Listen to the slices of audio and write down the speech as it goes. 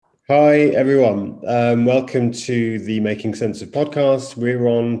Hi, everyone. Welcome to the Making Sense of podcast. We're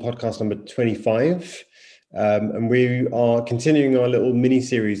on podcast number 25, and we are continuing our little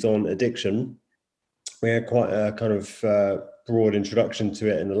mini-series on addiction. We had quite a kind of broad introduction to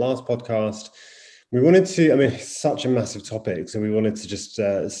it in the last podcast. We wanted to, it's such a massive topic, so we wanted to just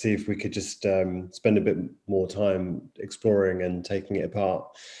see if we could just spend a bit more time exploring and taking it apart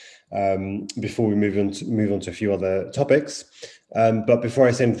before we move on to a few other topics. But before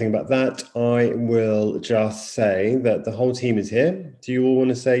I say anything about that, I will just say that the whole team is here. Do you all want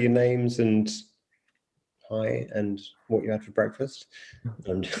to say your names and hi and what you had for breakfast?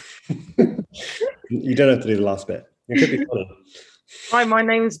 And you don't have to do the last bit. It could be funny. Hi, my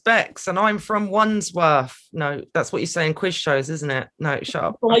name's Bex and I'm from Wandsworth. No, that's what you say in quiz shows, isn't it? No, shut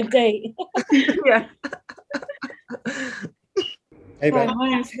up. Blind date. Yeah. Hey, Hi, Bex. my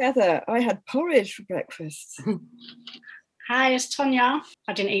name's Heather. I had porridge for breakfast. Hi, it's Tonya.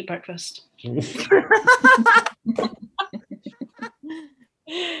 I didn't eat breakfast.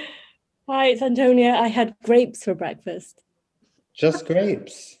 Hi, it's Antonia. I had grapes for breakfast. Just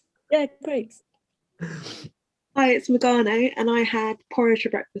grapes. Yeah, grapes. Hi, it's Megano, and I had porridge for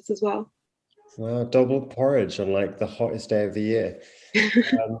breakfast as well. Wow, double porridge on like the hottest day of the year.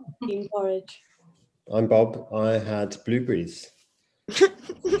 Bean porridge. I'm Bob. I had blueberries.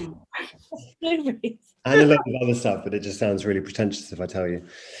 Blueberries. And a lot of other stuff, but it just sounds really pretentious if I tell you.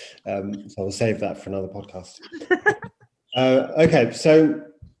 So I'll save that for another podcast. Okay, so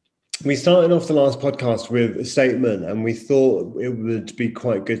we started off the last podcast with a statement, and we thought it would be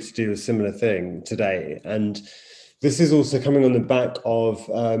quite good to do a similar thing today. And this is also coming on the back of,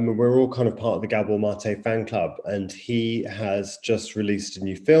 we're all kind of part of the Gabor Mate fan club, and he has just released a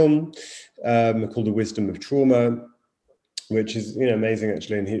new film called The Wisdom of Trauma, which is amazing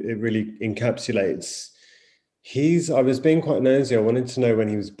actually, and it really encapsulates. I was being quite nosy. I wanted to know when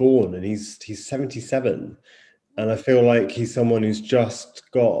he was born, and he's 77, and I feel like he's someone who's just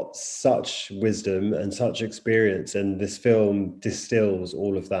got such wisdom and such experience, and this film distills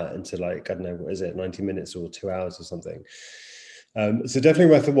all of that into like, I don't know, what is it, 90 minutes or 2 hours or something. So definitely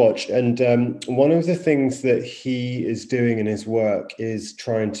worth a watch. And one of the things that he is doing in his work is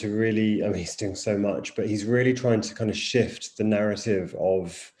trying to really, he's doing so much, but he's really trying to kind of shift the narrative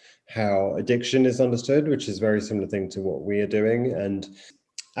of how addiction is understood, which is a very similar thing to what we are doing. And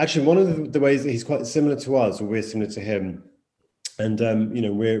actually, one of the ways that he's quite similar to us, or we're similar to him, and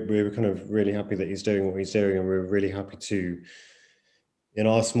we're kind of really happy that he's doing what he's doing, and we're really happy to, in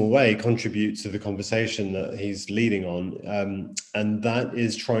our small way, contribute to the conversation that he's leading on. And that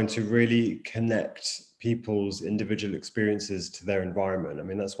is trying to really connect people's individual experiences to their environment.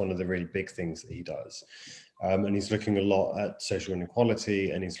 That's one of the really big things that he does. And he's looking a lot at social inequality,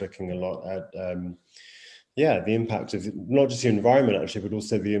 and he's looking a lot at, the impact of not just your environment actually, but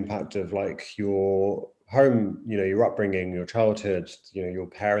also the impact of like your home, your upbringing, your childhood, your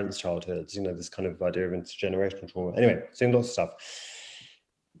parents' childhoods, this kind of idea of intergenerational trauma. Anyway, doing lots of stuff.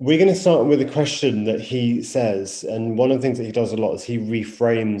 We're going to start with a question that he says, and one of the things that he does a lot is he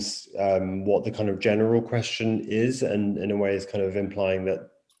reframes what the kind of general question is, and in a way is kind of implying that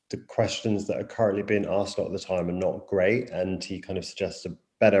the questions that are currently being asked a lot of the time are not great, and he kind of suggests a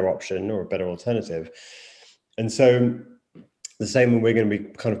better option or a better alternative. And so the statement we're going to be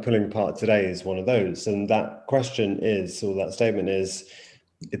kind of pulling apart today is one of those, and that question is, or that statement is,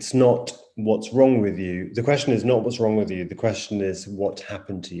 it's not what's wrong with you. The question is not what's wrong with you. The question is what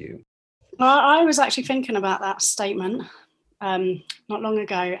happened to you. Well, I was actually thinking about that statement not long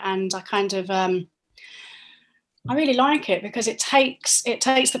ago, and I kind of I really like it because it takes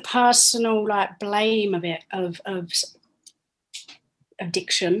the personal like blame of it of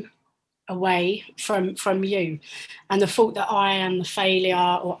addiction away from you, and the fault that I am the failure,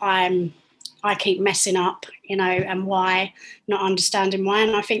 or I keep messing up, and why, not understanding why.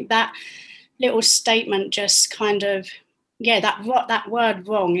 And I think that little statement just kind of, that word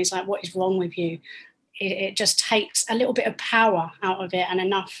wrong is like, what is wrong with you? It just takes a little bit of power out of it, and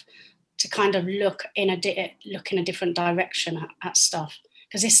enough to kind of look in a different direction at stuff.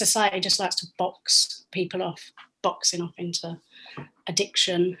 Because this society just likes to box people off, boxing off into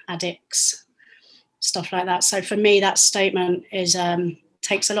addiction, addicts, stuff like that. So for me, that statement is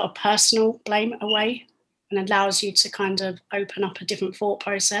takes a lot of personal blame away and allows you to kind of open up a different thought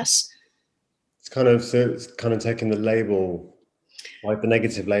process. It's kind of taking the label, like the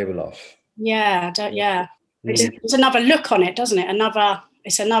negative label off. Yeah. It's another look on it, doesn't it?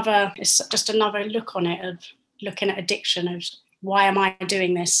 It's just another look on it, of looking at addiction, of why am I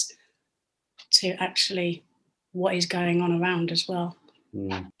doing this, to actually what is going on around as well.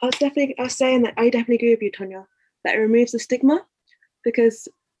 I was saying that I definitely agree with you, Tonya, that it removes the stigma, because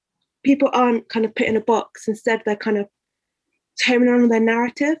people aren't kind of put in a box. Instead, they're kind of turning on their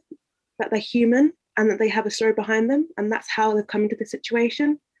narrative, that they're human and that they have a story behind them. And that's how they've come into the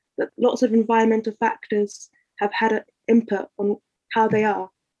situation. That lots of environmental factors have had an input on how they are.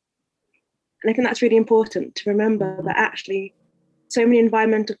 And I think that's really important to remember, that actually so many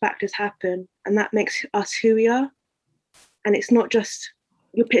environmental factors happen and that makes us who we are. And it's not just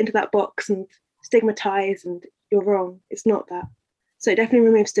you're put into that box and stigmatized and you're wrong. It's not that. So it definitely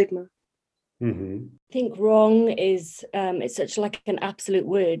removes stigma. Mm-hmm. I think wrong is it's such like an absolute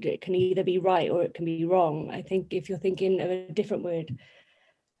word. It can either be right or it can be wrong. I think if you're thinking of a different word,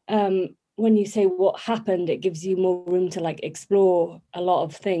 when you say what happened, it gives you more room to like explore a lot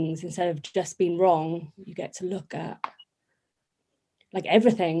of things. Instead of just being wrong, you get to look at like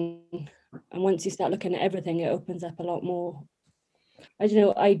everything. And once you start looking at everything, it opens up a lot more, I don't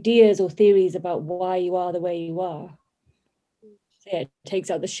know, ideas or theories about why you are the way you are. So yeah, it takes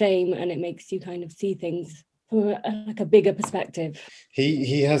out the shame and it makes you kind of see things from like a bigger perspective.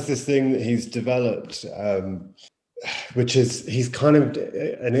 He has this thing that he's developed, which is he's kind of,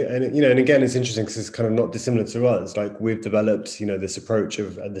 and you know, and again, it's interesting because it's kind of not dissimilar to us. Like we've developed, you know, this approach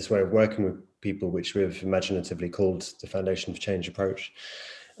of this way of working with people, which we've imaginatively called the Foundation for Change approach.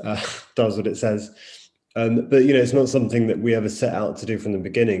 Does what it says. But, you know, it's not something that we ever set out to do from the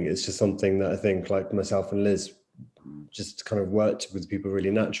beginning. It's just something that I think like myself and Liz just kind of worked with people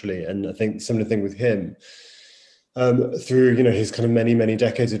really naturally. And I think similar thing with him through, you know, his kind of many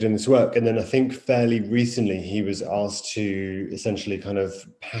decades of doing this work. And then I think fairly recently he was asked to essentially kind of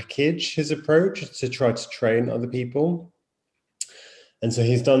package his approach to try to train other people. And so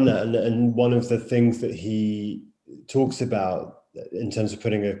he's done that. And one of the things that he talks about in terms of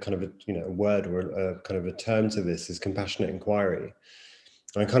putting a kind of a, you know, a word or a kind of a term to this is compassionate inquiry.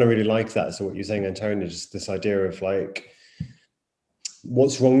 And I kind of really like that. So what you're saying, Antonia, just this idea of like,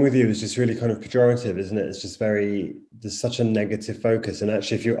 what's wrong with you is just really kind of pejorative, isn't it? It's just there's such a negative focus. And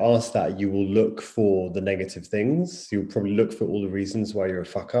actually, if you're asked that, you will look for the negative things. You'll probably look for all the reasons why you're a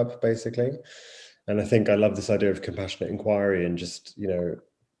fuck up, basically. And I think I love this idea of compassionate inquiry and just, you know,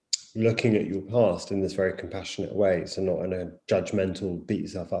 looking at your past in this very compassionate way. So not in a judgmental, beat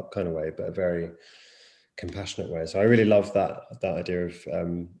yourself up kind of way, but a very compassionate way. So I really love that idea of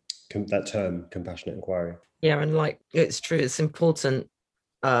that term, compassionate inquiry. Yeah, and like it's true, it's important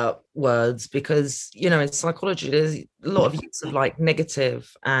words because, you know, in psychology there's a lot of use of like negative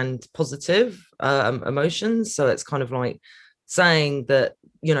and positive emotions. So it's kind of like saying that,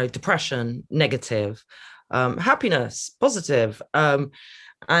 you know, depression, negative, happiness, positive,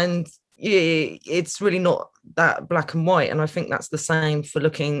 and it's really not that black and white. And I think that's the same for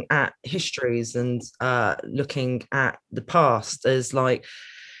looking at histories and looking at the past as like,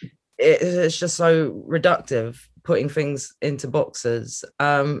 it's just so reductive, putting things into boxes.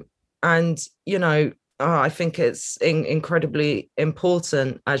 And, you know, I think it's incredibly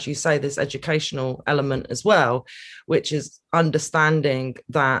important, as you say, this educational element as well, which is understanding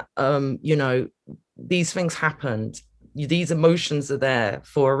that, you know, these things happened. These emotions are there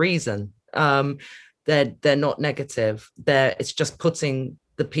for a reason. They're not negative. It's just putting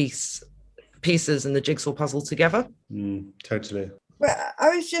the pieces and the jigsaw puzzle together. Totally. Well,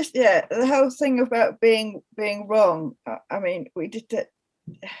 I was just, the whole thing about being wrong. I mean, we did that.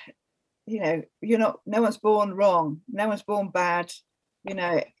 You know, no one's born wrong. No one's born bad. You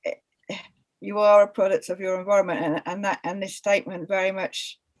know, you are a product of your environment, and this statement very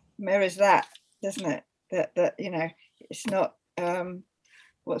much mirrors that, doesn't it? That you know, it's not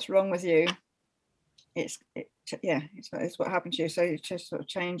what's wrong with you. It's what happened to you. So it's just sort of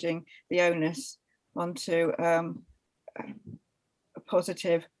changing the onus onto a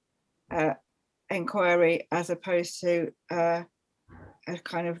positive inquiry as opposed to a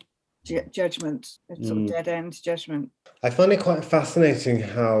kind of judgment, a sort of dead end judgment. I find it quite fascinating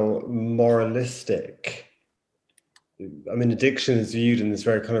how moralistic, I mean, addiction is viewed in this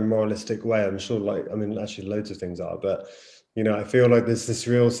very kind of moralistic way. I'm sure, like, I mean, actually loads of things are, but, you know, I feel like there's this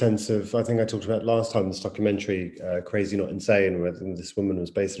real sense of, I think I talked about last time, this documentary, Crazy Not Insane, where this woman was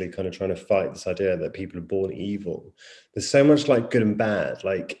basically kind of trying to fight this idea that people are born evil. There's so much like good and bad,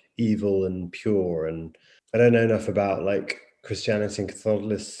 like evil and pure. And I don't know enough about like Christianity and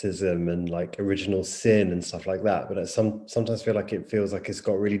Catholicism and like original sin and stuff like that, but I sometimes feel like it feels like it's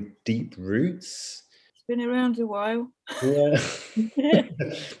got really deep roots. Been around a while. Yeah.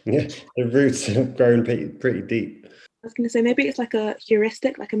 Yeah, the roots have grown pretty deep. I was going to say, maybe it's like a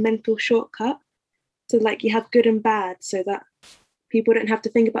heuristic, like a mental shortcut. So like you have good and bad so that people don't have to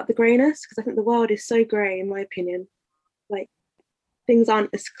think about the greyness, because I think the world is so grey, in my opinion. Like things aren't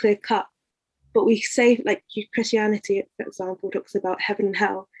as clear cut. But we say, like Christianity, for example, talks about heaven and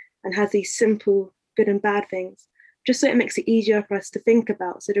hell. and has these simple good and bad things, just so it makes it easier for us to think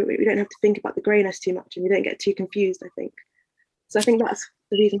about, so that we don't have to think about the greyness too much and we don't get too confused, I think. So I think that's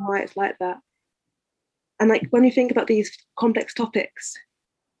the reason why it's like that. And like when you think about these complex topics,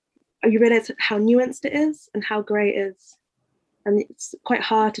 you realize how nuanced it is and how grey it is. And it's quite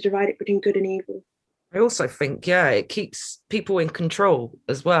hard to divide it between good and evil. I also think, it keeps people in control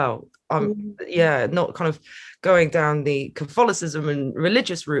as well. Not kind of going down the Catholicism and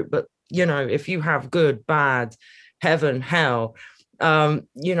religious route, but, if you have good, bad, heaven, hell,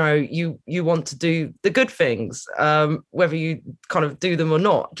 you want to do the good things, whether you kind of do them or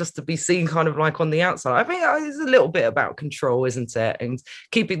not, just to be seen kind of like on the outside. I think it's a little bit about control, isn't it? And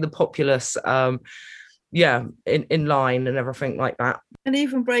keeping the populace in line and everything like that. And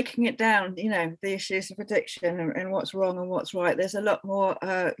even breaking it down, the issues of addiction and what's wrong and what's right. There's a lot more,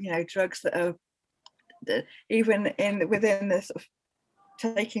 drugs that are even within the sort of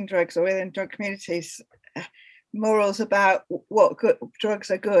taking drugs or within drug communities, morals about what good drugs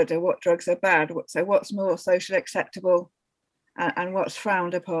are good or what drugs are bad. So what's more socially acceptable and what's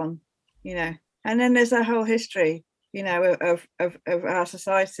frowned upon, And then there's a whole history, of our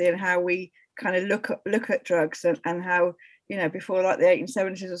society and how we kind of look at drugs and how, before like the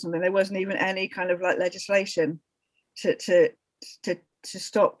 1870s or something, there wasn't even any kind of like legislation to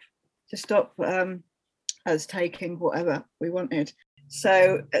stop us taking whatever we wanted.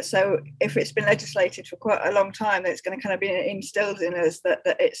 So if it's been legislated for quite a long time, it's going to kind of be instilled in us that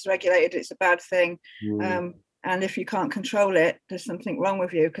it's regulated, it's a bad thing. And if you can't control it, there's something wrong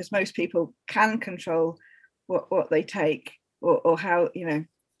with you, because most people can control what they take or how,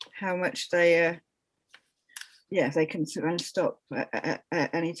 how much they they can stop at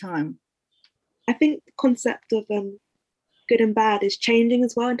any time. I think the concept of good and bad is changing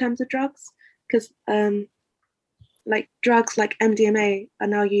as well in terms of drugs, because like drugs like MDMA are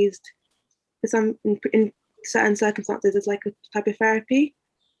now used for some in certain circumstances as like a type of therapy,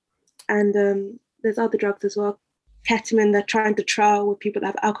 and there's other drugs as well. Ketamine, they're trying to trial with people that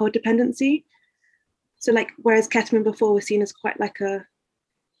have alcohol dependency. So like, whereas ketamine before was seen as quite like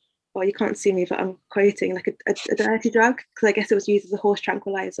well, you can't see me, but I'm quoting, like a dirty drug, because I guess it was used as a horse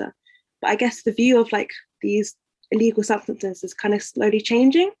tranquilizer. But I guess the view of like these illegal substances is kind of slowly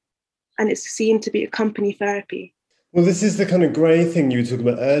changing, and it's seen to be a company therapy. Well, this is the kind of grey thing you were talking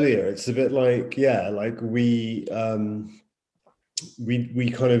about earlier. It's a bit like, like we kind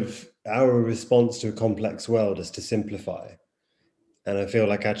of, our response to a complex world is to simplify. And I feel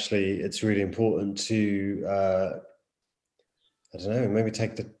like actually it's really important to, I don't know, maybe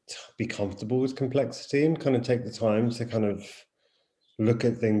be comfortable with complexity and kind of take the time to kind of look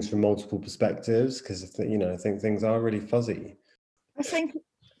at things from multiple perspectives, because, I think things are really fuzzy. I think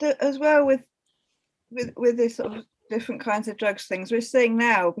that as well with this sort of different kinds of drugs things we're seeing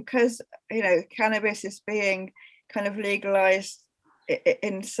now, because, cannabis is being kind of legalized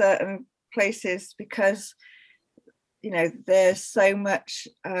in certain places because, there's so much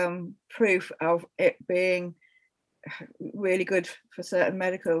proof of it being really good for certain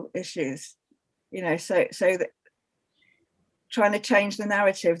medical issues, so that trying to change the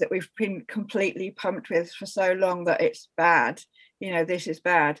narrative that we've been completely pumped with for so long, that it's bad, this is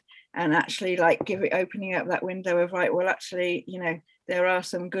bad, and actually like opening up that window of right, well actually, there are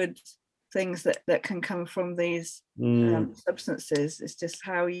some good things that can come from these substances. It's just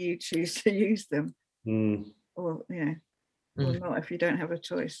how you choose to use them, or or not, if you don't have a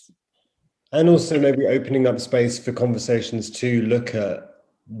choice. And also maybe opening up space for conversations to look at,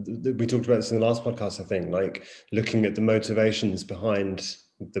 we talked about this in the last podcast, I think, like looking at the motivations behind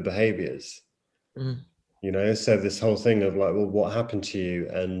the behaviors. So this whole thing of like, well, what happened to you?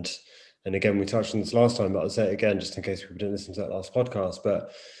 And again, we touched on this last time, but I'll say it again, just in case people didn't listen to that last podcast.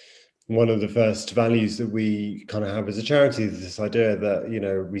 But one of the first values that we kind of have as a charity is this idea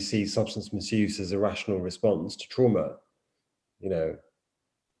that, we see substance misuse as a rational response to trauma.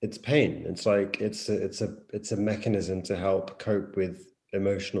 It's pain. It's like, it's a mechanism to help cope with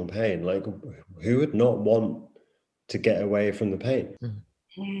emotional pain. Like, who would not want to get away from the pain?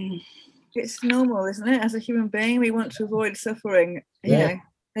 It's normal, isn't it? As a human being, we want to avoid suffering. And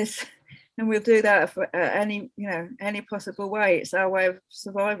we'll do that for any possible way. It's our way of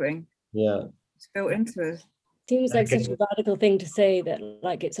surviving. It's built into us. Seems like such a radical thing to say, that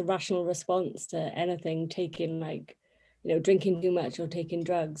like it's a rational response to anything, taking like, drinking too much or taking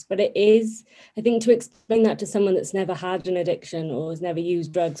drugs. But it is, I think, to explain that to someone that's never had an addiction or has never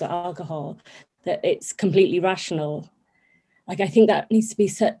used drugs or alcohol, that it's completely rational. Like, I think that needs to be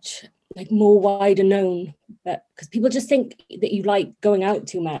such like more wider known, but because people just think that you like going out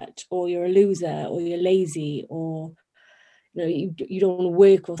too much, or you're a loser, or you're lazy, or you don't want to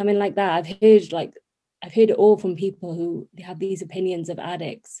work or something like that. I've heard it all from people who have these opinions of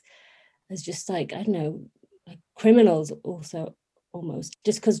addicts as just like, I don't know, like criminals also, almost.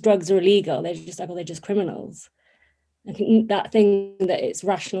 Just because drugs are illegal, they're just like, oh, they're just criminals. I think that thing that it's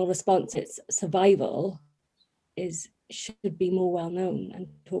rational response, it's survival, should be more well known and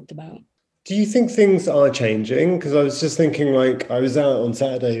talked about. Do you think things are changing? Because I was just thinking, like, I was out on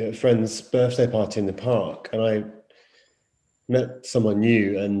Saturday at a friend's birthday party in the park, and I met someone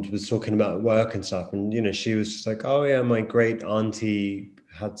new and was talking about work and stuff. And, you know, she was just like, oh yeah, my great auntie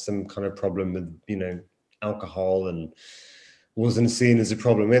had some kind of problem with, you know, alcohol and wasn't seen as a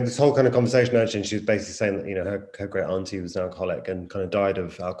problem. We had this whole kind of conversation actually, and she was basically saying that, you know, her great auntie was an alcoholic and kind of died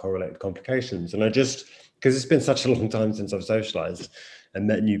of alcohol-related complications. And I just, because it's been such a long time since I've socialized and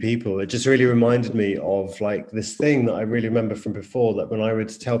met new people, it just really reminded me of like this thing that I really remember from before, that when I would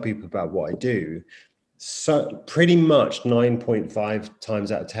tell people about what I do, so pretty much 9.5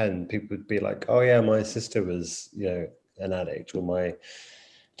 times out of 10, people would be like, oh yeah, my sister was, you know, an addict, or my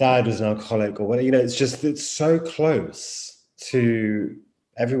dad was an alcoholic, or whatever. You know, it's so close to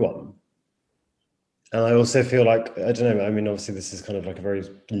everyone. And I also feel like, I don't know, I mean, obviously this is kind of like a very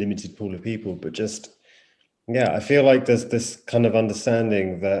limited pool of people, but just, yeah, I feel like there's this kind of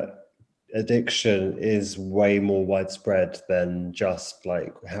understanding that addiction is way more widespread than just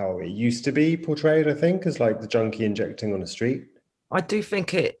like how it used to be portrayed, I think, as like the junkie injecting on a street. I do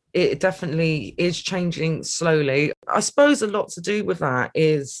think it definitely is changing slowly. I suppose a lot to do with that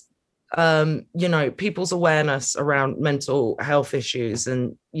is, you know, people's awareness around mental health issues.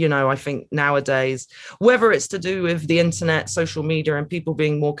 And, you know, I think nowadays, whether it's to do with the internet, social media, and people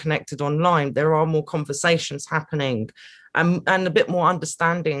being more connected online, there are more conversations happening, and a bit more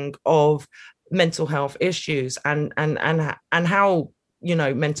understanding of mental health issues and how, you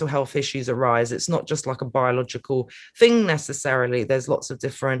know, mental health issues arise. It's not just like a biological thing necessarily. There's lots of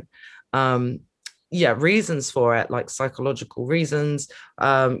different reasons for it, like psychological reasons,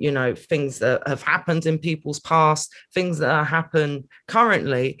 you know, things that have happened in people's past, things that happen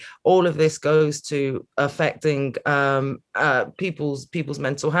currently. All of this goes to affecting people's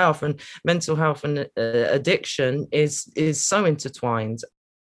mental health, and mental health and addiction is so intertwined.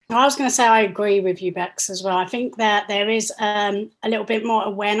 I was going to say I agree with you, Bex, as well. I think that there is a little bit more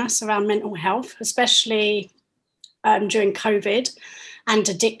awareness around mental health, especially during COVID, and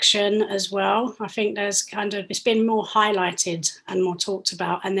addiction as well. I think it's been more highlighted and more talked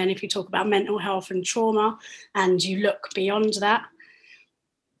about. And then if you talk about mental health and trauma and you look beyond that,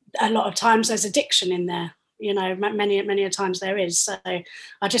 a lot of times there's addiction in there. You know, many times there is. So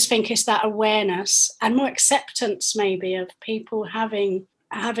I just think it's that awareness and more acceptance maybe of people having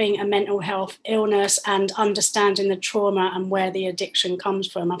a mental health illness and understanding the trauma and where the addiction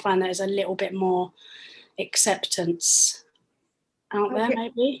comes from. I find there's a little bit more acceptance out there,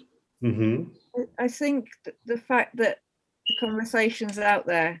 maybe. Mm-hmm. I think the fact that the conversation's out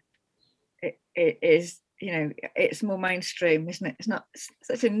there, it is, you know, it's more mainstream, isn't it? It's not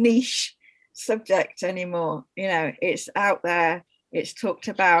such a niche subject anymore. You know, it's out there, it's talked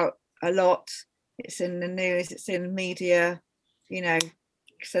about a lot, it's in the news, it's in media, you know,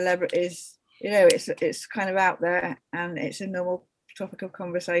 celebrities, you know, it's kind of out there, and it's a normal topic of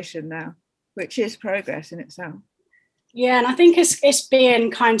conversation now, which is progress in itself. Yeah, and I think it's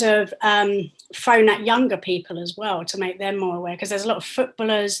being kind of thrown at younger people as well to make them more aware, because there's a lot of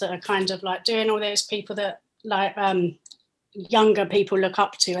footballers that are kind of like doing all these people that like younger people look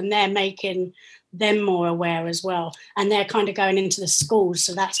up to, and they're making them more aware as well, and they're kind of going into the schools,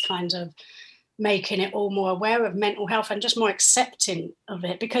 so that's kind of making it all more aware of mental health and just more accepting of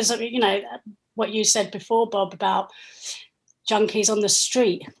it. Because, you know, what you said before, Bob, about junkies on the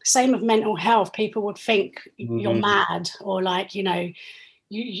street, same with mental health. People would think you're mad, or like, you know,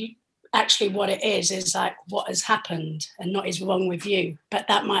 you actually what it is like what has happened and not is wrong with you. But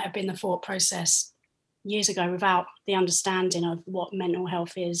that might have been the thought process years ago without the understanding of what mental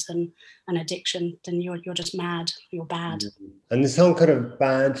health is and addiction. Then you're just mad, you're bad. And this whole kind of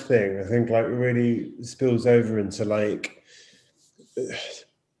bad thing, I think, like really spills over into like,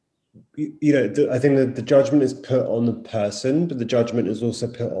 you know, I think that the judgment is put on the person, but the judgment is also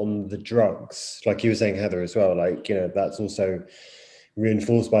put on the drugs. Like you were saying, Heather, as well, like, you know, that's also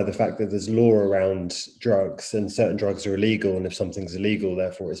reinforced by the fact that there's law around drugs, and certain drugs are illegal, and if something's illegal,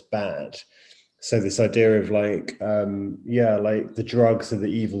 therefore it's bad. So this idea of like, like the drugs are the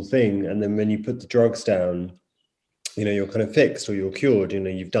evil thing, and then when you put the drugs down, you know, you're kind of fixed, or you're cured, you know,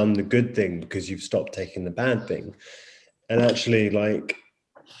 you've done the good thing because you've stopped taking the bad thing. And actually, like,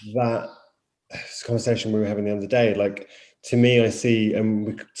 that conversation we were having the other day, like to me, I see, and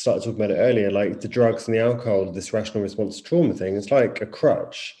we started talking about it earlier, like the drugs and the alcohol, this rational response to trauma thing, it's like a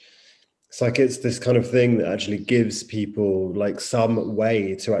crutch. It's like it's this kind of thing that actually gives people like some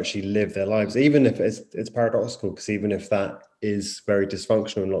way to actually live their lives, even if it's paradoxical, because even if that is very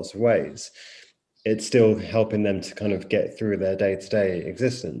dysfunctional in lots of ways, it's still helping them to kind of get through their day-to-day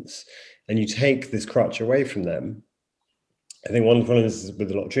existence. And you take this crutch away from them. I think one of the problems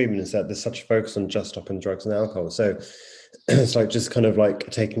with a lot of treatment is that there's such a focus on just stopping drugs and alcohol. So it's like just kind of like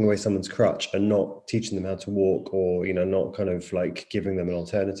taking away someone's crutch and not teaching them how to walk, or, you know, not kind of like giving them an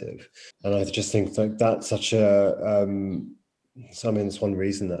alternative. And I just think like that's such a, so I mean, it's one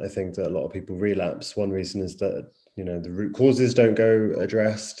reason that I think that a lot of people relapse. One reason is that, you know, the root causes don't go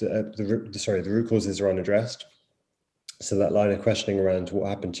addressed. The root causes are unaddressed. So that line of questioning around what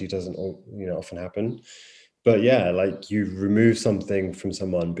happened to you doesn't, you know, often happen. But yeah, like you remove something from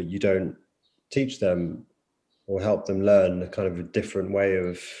someone, but you don't teach them or help them learn a kind of a different way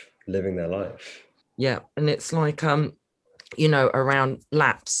of living their life. Yeah, and it's like you know, around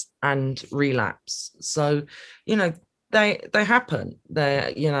lapse and relapse. So, you know, they happen.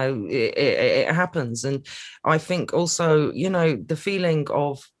 They, you know, it happens. And I think also, you know, the feeling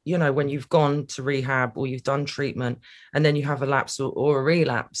of, you know, when you've gone to rehab or you've done treatment and then you have a lapse or a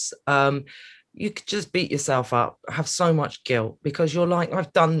relapse, you could just beat yourself up, have so much guilt, because you're like,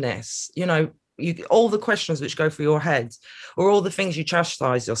 I've done this, you know, all the questions which go through your head, or all the things you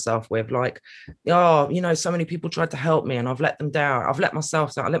chastise yourself with, like, oh, you know, so many people tried to help me and I've let them down, I've let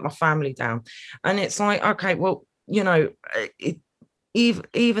myself down, I let my family down. And it's like, okay, well, you know,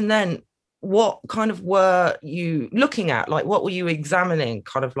 even then, what kind of were you looking at? Like, what were you examining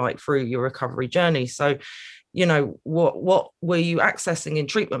kind of like through your recovery journey? So, you know, what were you accessing in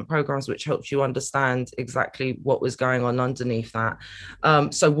treatment programs which helped you understand exactly what was going on underneath that?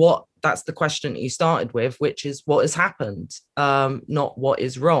 So that's the question that you started with, which is what has happened, not what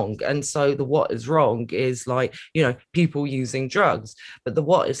is wrong. And so the what is wrong is like, you know, people using drugs, but the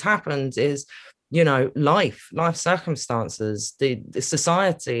what has happened is, you know, life circumstances, the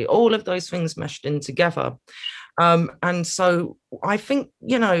society, all of those things meshed in together. And so I think,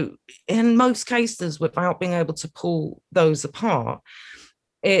 you know, in most cases, without being able to pull those apart,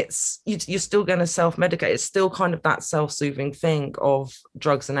 you're still going to self-medicate. It's still kind of that self-soothing thing of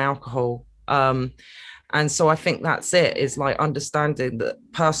drugs and alcohol. And so I think that's it, is like understanding that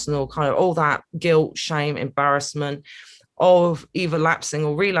personal kind of all that guilt, shame, embarrassment of either lapsing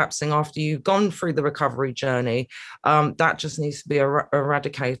or relapsing after you've gone through the recovery journey, that just needs to be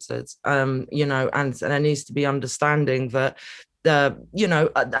eradicated, you know, and there needs to be understanding that you know,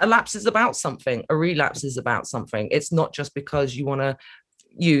 a lapse is about something, a relapse is about something. It's not just because you want to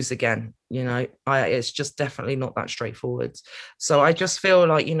use again, you know. It's just definitely not that straightforward. So I just feel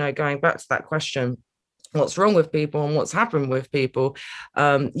like, you know, going back to that question, what's wrong with people and what's happened with people,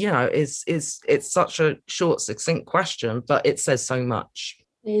 you know, it's such a short, succinct question, but it says so much.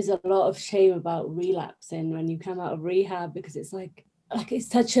 There's a lot of shame about relapsing when you come out of rehab, because it's like it's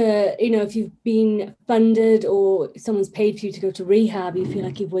such a, you know, if you've been funded or someone's paid for you to go to rehab, you feel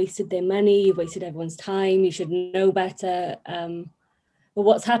like you've wasted their money, you've wasted everyone's time, you should know better. But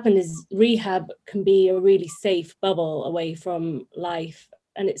what's happened is rehab can be a really safe bubble away from life.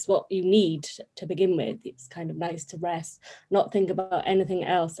 And it's what you need to begin with. It's kind of nice to rest, not think about anything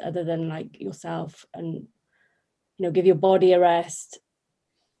else other than like yourself, and, you know, give your body a rest.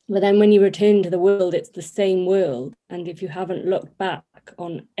 But then when you return to the world, it's the same world. And if you haven't looked back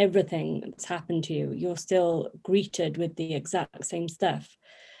on everything that's happened to you, you're still greeted with the exact same stuff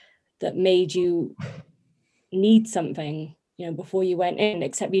that made you need something, you know, before you went in,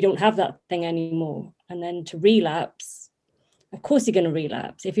 except you don't have that thing anymore. And then to relapse, of course you're going to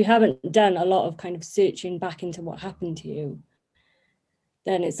relapse. If you haven't done a lot of kind of searching back into what happened to you,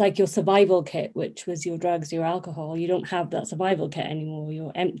 then it's like your survival kit, which was your drugs, your alcohol. You don't have that survival kit anymore.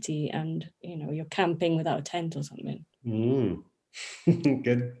 You're empty, and, you know, you're camping without a tent or something.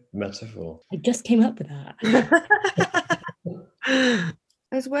 Good metaphor. I just came up with that.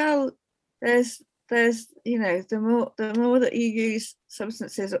 As well, there's you know, the more that you use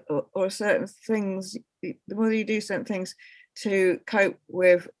substances or certain things, the more you do certain things to cope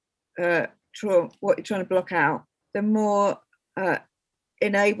with trauma, what you're trying to block out, the more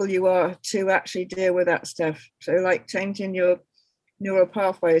enable you are to actually deal with that stuff. So like changing your neural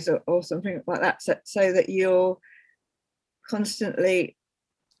pathways or something like that, so that you're constantly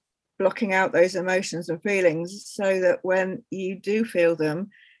blocking out those emotions and feelings, so that when you do feel them,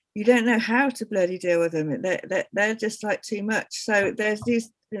 you don't know how to bloody deal with them. They're just like too much. So there's these,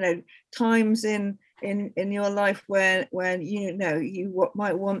 you know, times in in your life when you know you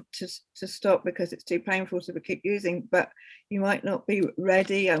might want to stop because it's too painful to keep using, but you might not be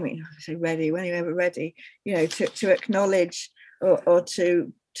ready. I mean, I say ready, when are you ever ready, you know, to acknowledge or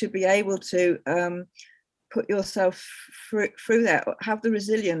to be able to put yourself through that, have the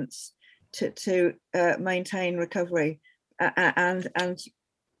resilience to maintain recovery and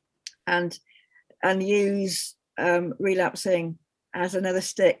use relapsing as another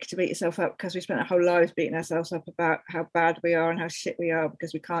stick to beat yourself up, because we spent our whole lives beating ourselves up about how bad we are and how shit we are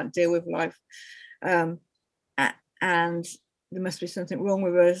because we can't deal with life, and there must be something wrong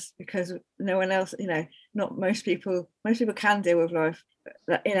with us because no one else, you know, not most people can deal with life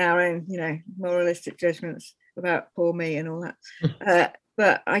in our own, you know, moralistic judgments about poor me and all that.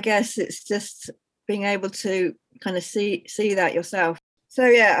 But I guess it's just being able to kind of see that yourself. So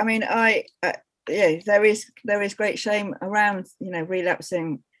yeah, I mean, yeah, there is great shame around, you know,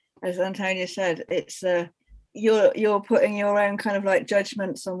 relapsing. As Antonia said, it's you're putting your own kind of like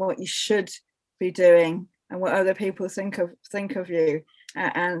judgments on what you should be doing and what other people think of you,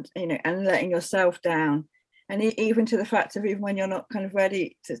 and you know, and letting yourself down. And even to the fact of even when you're not kind of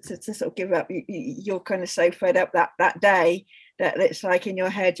ready to sort of give up, you're kind of so fed up that day that it's like in your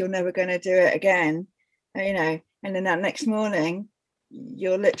head you're never going to do it again, you know. And then that next morning,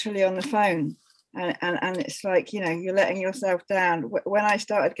 you're literally on the phone, and it's like, you know, you're letting yourself down. When I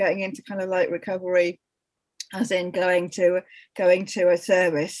started getting into kind of like recovery, as in going to a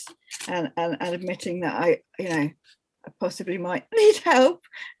service and admitting that I, you know, I possibly might need help.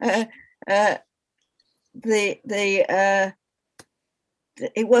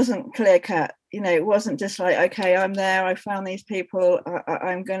 It wasn't clear cut, you know. It wasn't just like, okay, I'm there, I found these people,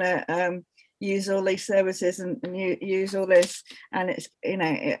 I'm gonna use all these services and use all this, and it's, you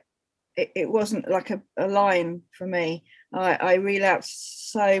know, it wasn't like a line for me. I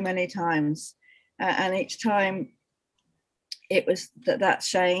relapsed so many times, and each time it was that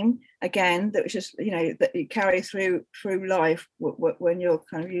shame again that was just, you know, that you carry through life when you're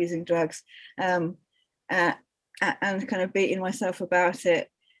kind of using drugs, and kind of beating myself about it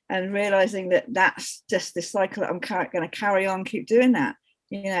and realizing that that's just the cycle that I'm going to carry on, keep doing that,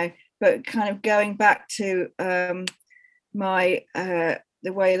 you know. But kind of going back to my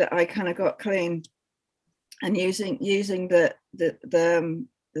the way that I kind of got clean and using the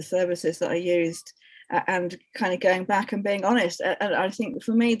services that I used, and kind of going back and being honest. And I think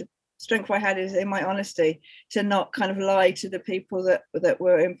for me, the strength I had is in my honesty, to not kind of lie to the people that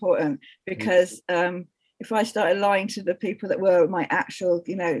were important, because if I started lying to the people that were my actual,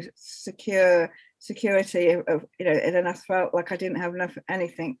 you know, security of, you know, then I felt like I didn't have enough of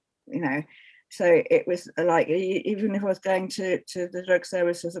anything, you know. So it was like, even if I was going to the drug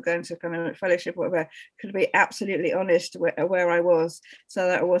services or going to kind of fellowship or whatever, could be absolutely honest where I was, so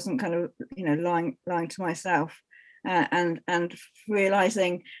that I wasn't kind of, you know, lying to myself, and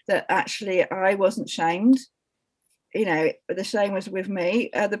realizing that actually I wasn't shamed. You know, the shame was with me.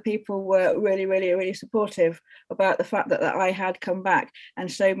 Other people were really, really, really supportive about the fact that I had come back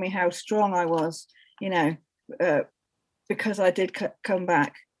and showed me how strong I was, you know, because I did come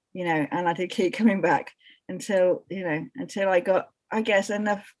back, you know, and I did keep coming back until, you know, until I got, I guess,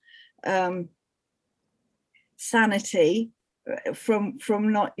 enough sanity from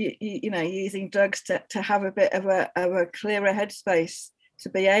not, you know, using drugs to have a bit of a clearer headspace to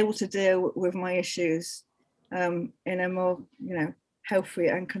be able to deal with my issues in a more, you know, healthy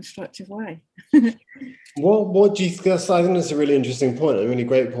and constructive way. What do you think? I think that's a really interesting point, a really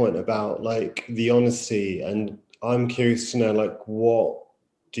great point about like the honesty. And I'm curious to know, like, what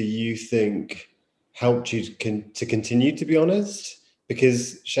do you think helped you to continue to be honest?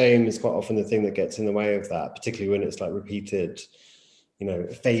 Because shame is quite often the thing that gets in the way of that, particularly when it's like repeated, you know,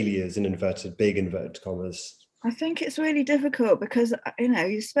 failures in big inverted commas. I think it's really difficult because, you know,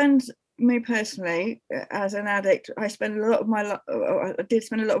 me personally, as an addict, I did spend a lot of my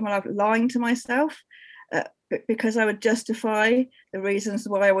life lying to myself, because I would justify the reasons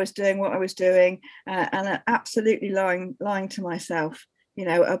why I was doing what I was doing, and absolutely lying to myself, you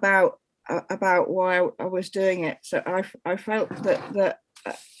know, about why I was doing it. So I felt that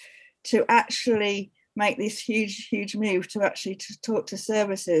to actually make this huge move to actually to talk to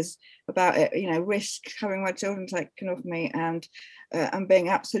services about it, you know, risk having my children taken off me, and being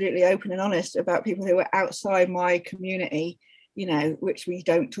absolutely open and honest about people who were outside my community, you know, which we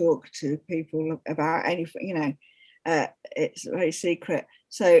don't talk to people about anything, you know, it's very secret.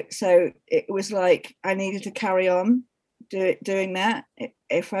 So it was like I needed to carry on doing that.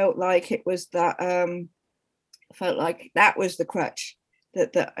 It felt like it was that felt like that was the crutch,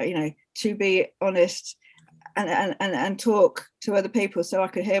 that you know, to be honest and talk to other people so I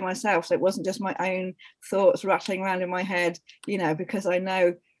could hear myself, so it wasn't just my own thoughts rattling around in my head, you know, because I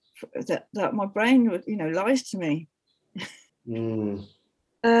know that my brain would, you know, lies to me.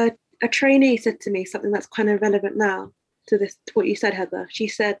 A trainee said to me something that's kind of relevant now to what you said, Heather. She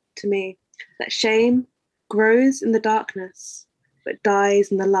said to me that shame grows in the darkness but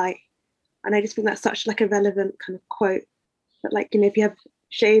dies in the light. And I just think that's such like a relevant kind of quote, that like, you know, if you have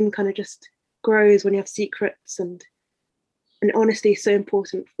shame, kind of just grows when you have secrets, and honesty is so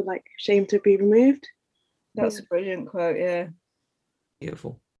important for like shame to be removed. That's a brilliant quote. Yeah,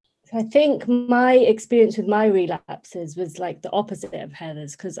 Beautiful. I think my experience with my relapses was like the opposite of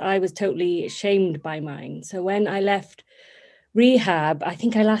Heather's, because I was totally shamed by mine. So when I left rehab, I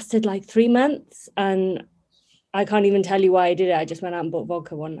think I lasted like 3 months, and I can't even tell you why I did it. I just went out and bought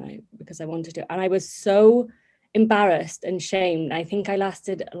vodka one night because I wanted to. And I was so embarrassed and shamed. I think I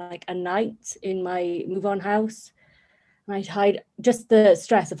lasted like a night in my move on house. And I'd hide just the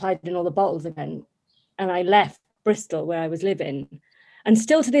stress of hiding all the bottles again. And I left Bristol where I was living. And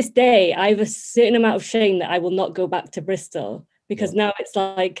still to this day, I have a certain amount of shame that I will not go back to Bristol, because now it's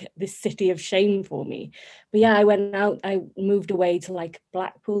like this city of shame for me. But yeah, I went out, I moved away to like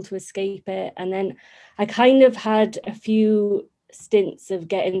Blackpool to escape it. And then I kind of had a few stints of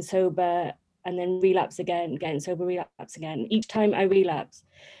getting sober and then relapse again, getting sober, relapse again. Each time I relapse,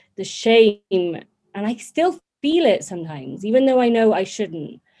 the shame, and I still feel it sometimes, even though I know I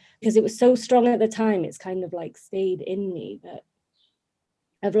shouldn't, because it was so strong at the time, it's kind of like stayed in me, but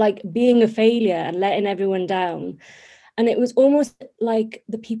of like being a failure and letting everyone down. And it was almost like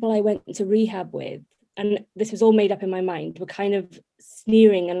the people I went to rehab with, and this was all made up in my mind, were kind of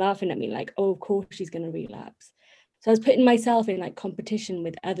sneering and laughing at me like, oh, of course she's going to relapse. So I was putting myself in like competition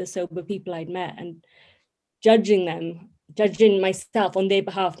with other sober people I'd met and judging myself on their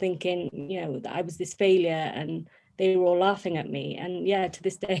behalf, thinking, you know, that I was this failure and they were all laughing at me. And yeah, to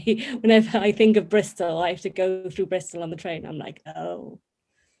this day, whenever I think of Bristol, I have to go through Bristol on the train. I'm like, oh.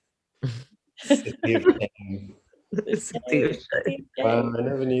 Wow, I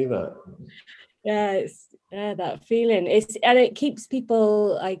never knew that. Yeah, it's that feeling. And it keeps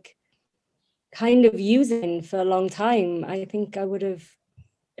people like kind of using for a long time. I think I would have,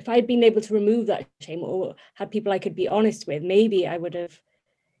 if I'd been able to remove that shame or had people I could be honest with, maybe I would have,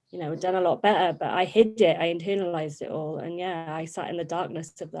 you know, done a lot better. But I hid it, I internalized it all, and yeah, I sat in the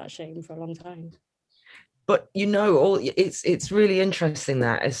darkness of that shame for a long time. But you know, it's really interesting.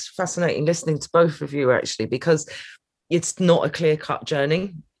 That it's fascinating listening to both of you, actually, because it's not a clear-cut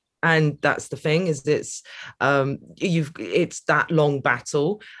journey. And that's the thing, is it's that long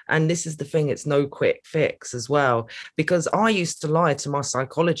battle. And this is the thing, it's no quick fix as well. Because I used to lie to my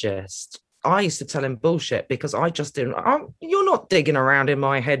psychologist. I used to tell him bullshit because I just didn't, you're not digging around in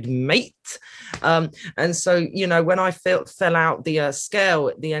my head, mate. And so, you know, when I fell out the scale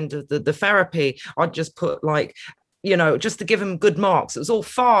at the end of the therapy, I'd just put like, you know, just to give him good marks. It was all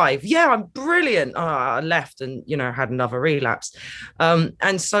 5. Yeah, I'm brilliant. I left and, you know, had another relapse.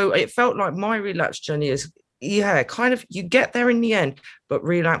 And so it felt like my relapse journey is, yeah, kind of, you get there in the end, but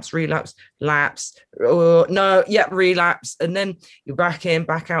relapse, lapse, relapse. And then you're back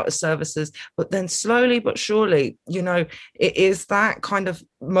out of services. But then slowly but surely, you know, it is that kind of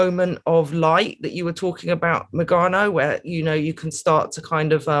moment of light that you were talking about, Meghana, where, you know, you can start to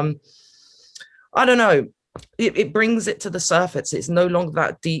kind of, I don't know, it brings it to the surface. It's no longer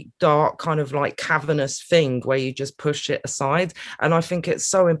that deep, dark, kind of like cavernous thing where you just push it aside. And I think it's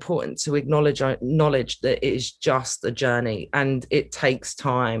so important to acknowledge that it is just a journey and it takes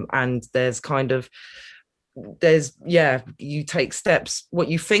time. And you take steps, what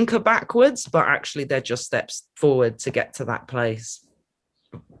you think are backwards, but actually they're just steps forward to get to that place.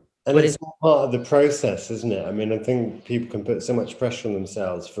 And it's part of the process, isn't it? I mean, I think people can put so much pressure on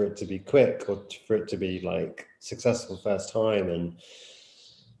themselves for it to be quick or for it to be like successful first time. And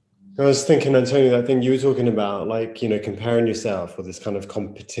I was thinking, Antonio, that thing you were talking about, like, you know, comparing yourself with this kind of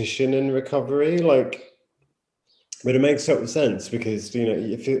competition in recovery, like, but it makes total sense because, you know,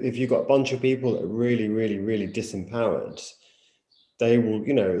 if you've got a bunch of people that are really, really, really disempowered, they will,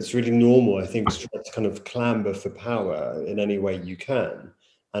 you know, it's really normal, I think, to try to kind of clamber for power in any way you can.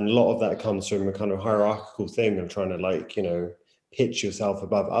 And a lot of that comes from a kind of hierarchical thing of trying to, like, you know, pitch yourself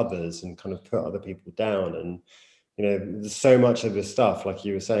above others and kind of put other people down. And, you know, there's so much of this stuff, like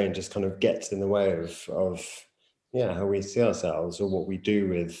you were saying, just kind of gets in the way of how we see ourselves or what we do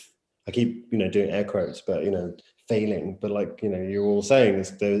with, I keep, you know, doing air quotes, but, you know, failing. But like, you know, you're all saying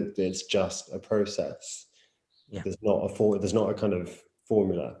it's just a process. Yeah. There's not a kind of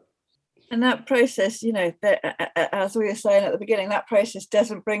formula. And that process, you know, as we were saying at the beginning, that process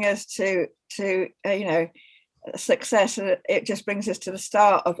doesn't bring us to you know, success, and it just brings us to the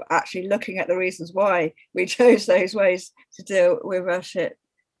start of actually looking at the reasons why we chose those ways to deal with our shit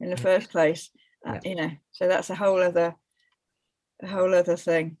in the first place. You know, so that's a whole other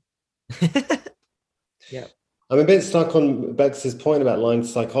thing. Yeah. I'm a bit stuck on Bex's point about lying to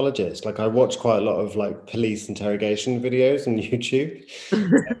psychologists. Like, I watch quite a lot of like police interrogation videos on YouTube.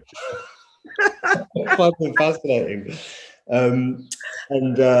 I find them fascinating.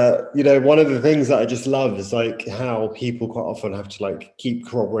 And you know, one of the things that I just love is like how people quite often have to like keep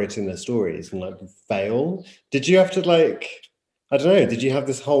corroborating their stories and like fail. Did you have to like, I don't know, did you have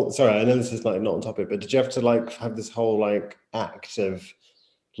this whole, sorry, I know this is like not on topic, but did you have to like have this whole like act of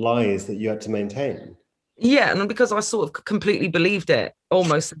lies that you had to maintain? Yeah, and because I sort of completely believed it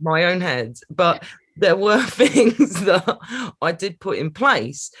almost in my own head, but there were things that I did put in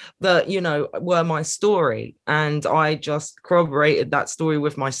place that, you know, were my story, and I just corroborated that story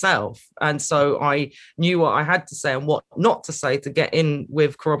with myself. And so I knew what I had to say and what not to say to get in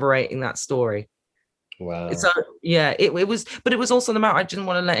with corroborating that story. Wow. So yeah, it was, but it was also the matter, I didn't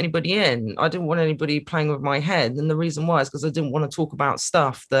want to let anybody in. I didn't want anybody playing with my head, and the reason why is because I didn't want to talk about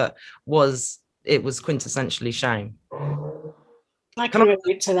stuff that was quintessentially shame. I can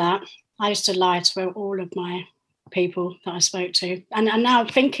relate to that. I used to lie to all of my people that I spoke to. And now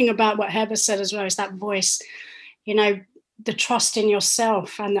thinking about what Heather said as well, is that voice, you know, the trust in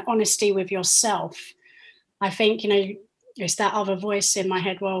yourself and the honesty with yourself. I think, you know, it's that other voice in my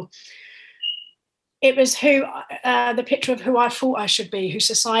head. Well, it was the picture of who I thought I should be, who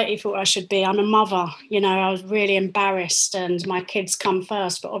society thought I should be. I'm a mother, you know, I was really embarrassed and my kids come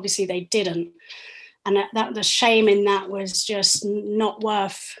first, but obviously they didn't. And that the shame in that was just not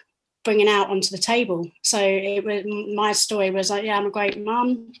worth bringing out onto the table. So it was, my story was like, yeah, I'm a great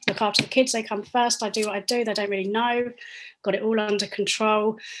mum, look after the kids, they come first, I do what I do, they don't really know, got it all under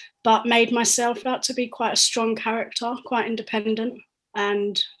control, but made myself out to be quite a strong character, quite independent,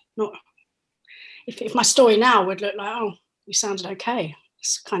 and not, if my story now would look like, oh, you sounded okay,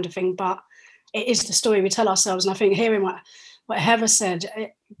 this kind of thing, but it is the story we tell ourselves. And I think hearing what Heather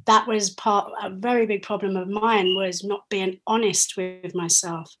said, that was a very big problem of mine, was not being honest with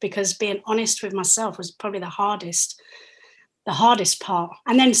myself, because being honest with myself was probably the hardest part.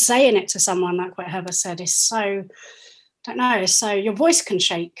 And then saying it to someone, like what Heather said, is so, I don't know, so your voice can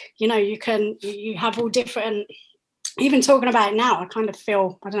shake, you know, you have all different, even talking about it now, I kind of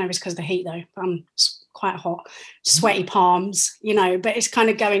feel, I don't know if it's because of the heat though, but I'm quite hot, sweaty palms, you know, but it's kind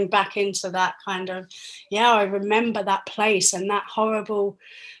of going back into that kind of, yeah, I remember that place and that horrible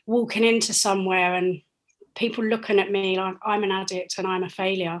walking into somewhere and people looking at me like I'm an addict and I'm a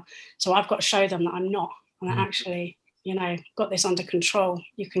failure. So I've got to show them that I'm not. And I actually, you know, got this under control.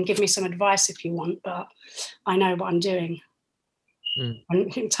 You can give me some advice if you want, but I know what I'm doing.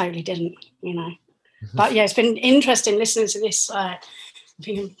 I totally didn't, you know. But yeah, it's been interesting listening to this.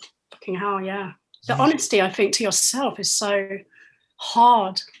 Thinking, fucking hell, yeah. The honesty, I think, to yourself is so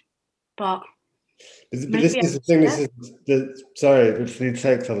hard, but this is the thing. This is sorry, for the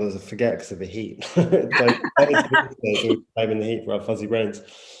sake of others, I forget because of the heat. Like, I'm in the heat for our fuzzy brains.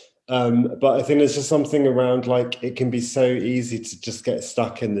 But I think there's just something around, like, it can be so easy to just get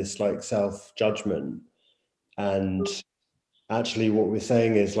stuck in this like self-judgment, and actually what we're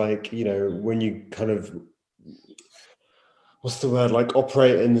saying is, like, you know, when you kind of, what's the word, like,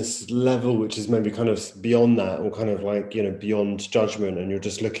 operate in this level which is maybe kind of beyond that, or kind of like, you know, beyond judgment, and you're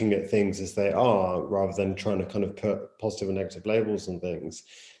just looking at things as they are rather than trying to kind of put positive and negative labels on things.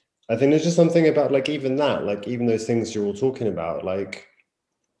 I think there's just something about, like, even that, like, even those things you're all talking about, like,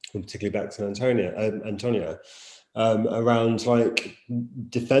 particularly back to Antonia, around like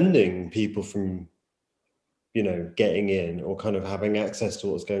defending people from, you know, getting in, or kind of having access to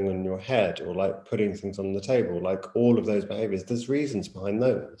what's going on in your head, or like putting things on the table, like all of those behaviors, there's reasons behind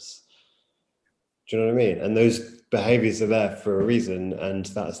those. Do you know what I mean? And those behaviors are there for a reason. And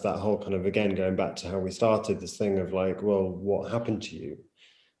that's that whole kind of, again, going back to how we started, this thing of like, well, what happened to you?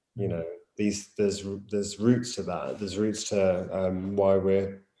 You know, there's roots to that. There's roots to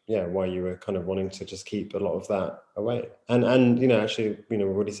why you were kind of wanting to just keep a lot of that away. And you know, actually, you know,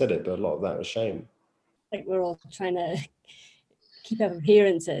 we've already said it, but a lot of that was shame. Like, we're all trying to keep up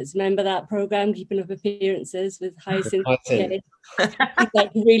appearances. Remember that program, Keeping Up Appearances, with Hyacinth? She's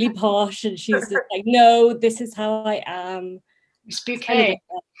like really posh, and she's just like, no, this is how I am. It's bouquet.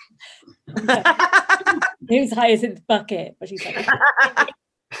 Who's Hyacinth Bucket? But she's like,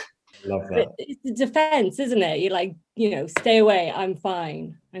 love that. It's a defense, isn't it? You're like, you know, stay away. I'm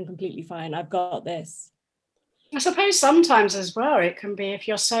fine. I'm completely fine. I've got this. I suppose sometimes as well, it can be, if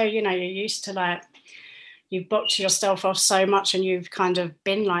you're so, you know, you're used to like you've boxed yourself off so much and you've kind of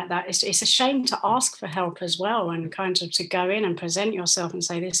been like that. It's a shame to ask for help as well, and kind of to go in and present yourself and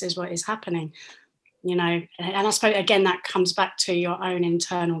say, this is what is happening, you know. And I suppose, again, that comes back to your own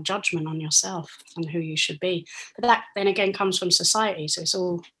internal judgment on yourself and who you should be. But that then again comes from society. So it's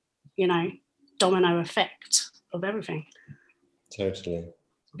all, you know, domino effect of everything. Totally.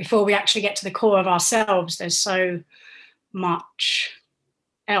 Before we actually get to the core of ourselves, there's so much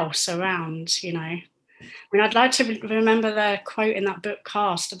else around, you know. I mean, I'd like to remember the quote in that book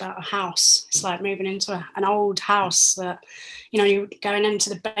Cast about a house. It's like moving into an old house that, you know, you're going into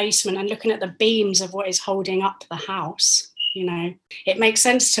the basement and looking at the beams of what is holding up the house. You know, it makes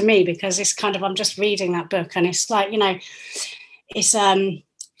sense to me because it's kind of, I'm just reading that book and it's like, you know, it's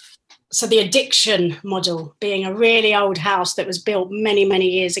so the addiction model being a really old house that was built many, many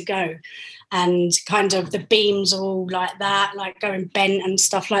years ago, and kind of the beams are all like that, like going bent and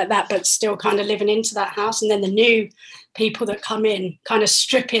stuff like that, but still kind of living into that house. And then the new people that come in kind of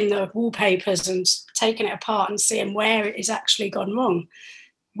stripping the wallpapers and taking it apart and seeing where it has actually gone wrong,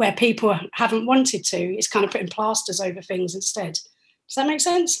 where people haven't wanted to. It's kind of putting plasters over things instead. Does that make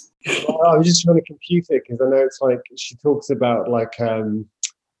sense? Well, I was just trying to compute it because I know it's like she talks about like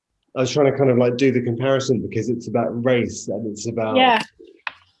I was trying to kind of like do the comparison because it's about race and it's about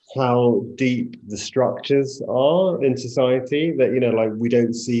how deep the structures are in society, that, you know, like we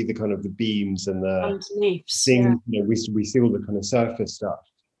don't see the kind of the beams and the things, you know, we see all the kind of surface stuff.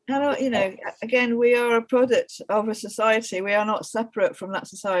 And, you know, again, we are a product of a society. We are not separate from that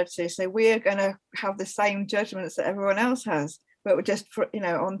society. So we are going to have the same judgments that everyone else has, but we're just, you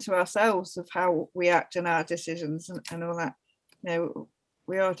know, onto ourselves of how we act and our decisions and all that. You know,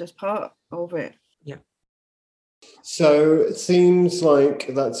 we are just part of it. Yeah. So it seems like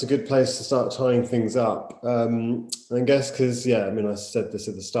that's a good place to start tying things up. I guess because, yeah, I mean, I said this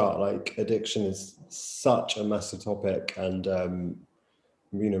at the start, like addiction is such a massive topic, and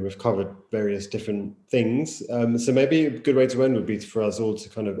you know, we've covered various different things. So maybe a good way to end would be for us all to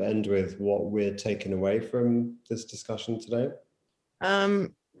kind of end with what we're taking away from this discussion today.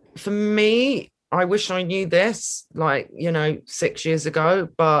 For me, I wish I knew this, like, you know, 6 years ago,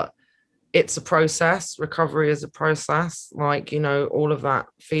 but it's a process. Recovery is a process. Like, you know, all of that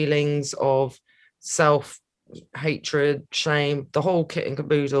feelings of self-hatred, shame, the whole kit and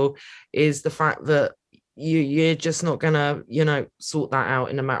caboodle is the fact that you're just not gonna, you know, sort that out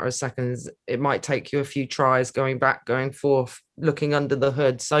in a matter of seconds. It might take you a few tries, going back, going forth, looking under the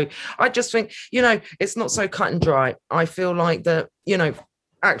hood. So I just think, you know, it's not so cut and dry. I feel like that, you know,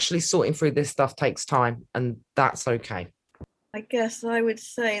 actually sorting through this stuff takes time, and that's okay. I guess I would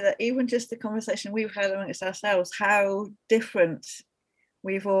say that even just the conversation we've had amongst ourselves, how different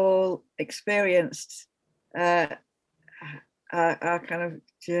we've all experienced our kind of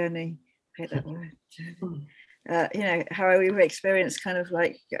journey. I hate that word, journey. You know, how we've experienced kind of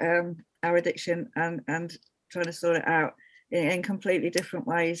like our addiction and trying to sort it out in completely different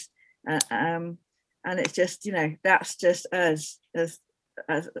ways. And it's just, you know, that's just us as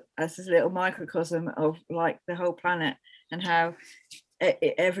this little microcosm of like the whole planet, and how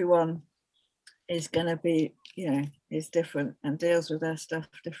everyone is going to be, you know, is different and deals with their stuff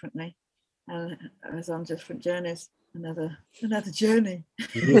differently and is on different journeys. Another journey.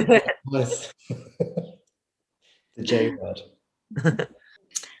 Nice. The J word.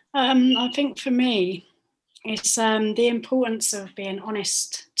 I think for me, it's the importance of being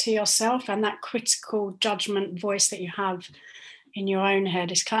honest to yourself, and that critical judgment voice that you have in your own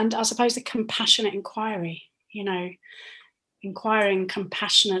head is kind of, I suppose, the compassionate inquiry, you know, inquiring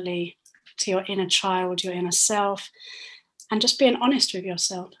compassionately to your inner child, your inner self, and just being honest with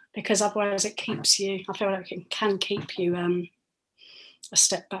yourself, because otherwise it keeps you, I feel like it can keep you a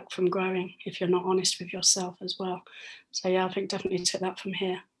step back from growing if you're not honest with yourself as well. So yeah, I think definitely took that from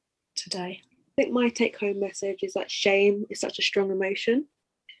here today. I think my take-home message is that shame is such a strong emotion,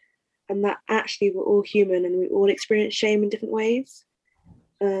 and that actually we're all human and we all experience shame in different ways.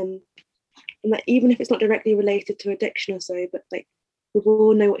 And that even if it's not directly related to addiction or so, but like we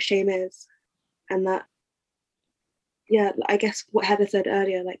all know what shame is. And that, yeah, I guess what Heather said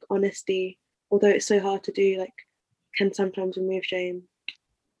earlier, like honesty, although it's so hard to do, like can sometimes remove shame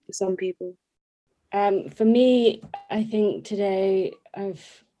for some people. For me, I think today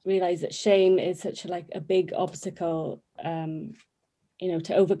I've realized that shame is such a big obstacle, you know,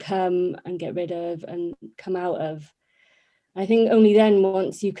 to overcome and get rid of and come out of. I think only then,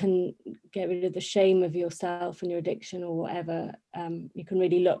 once you can get rid of the shame of yourself and your addiction or whatever, you can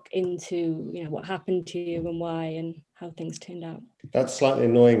really look into, you know, what happened to you and why and how things turned out. That's slightly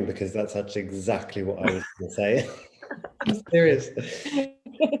annoying because that's actually exactly what I was going to say. I'm serious.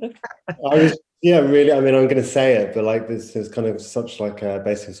 I was Yeah, really. I mean, I'm going to say it, but like this is kind of such like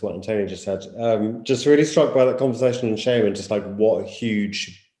basically what Antonia just said. Just really struck by that conversation on shame and just like what a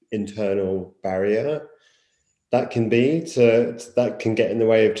huge internal barrier that can be that can get in the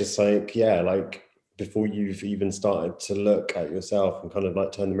way of just like, yeah, like before you've even started to look at yourself and kind of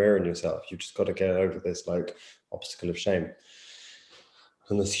like turn the mirror on yourself, you've just got to get over this like obstacle of shame.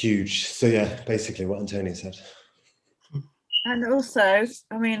 And that's huge. So yeah, basically what Antonia said. And also,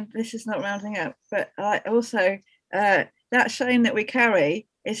 I mean, this is not rounding up, but also that shame that we carry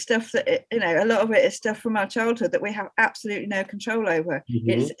is stuff that, you know, a lot of it is stuff from our childhood that we have absolutely no control over.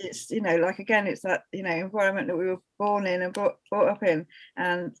 It's you know, like, again, it's that, you know, environment that we were born in and brought up in,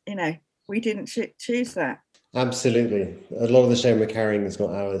 and, you know, we didn't choose that. Absolutely. A lot of the shame we're carrying is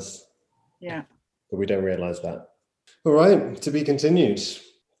not ours. Yeah. But we don't realize that. All right, to be continued.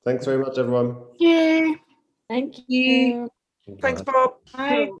 Thanks very much, everyone. Yeah. Thank you. Thanks, Bob.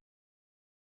 Bye.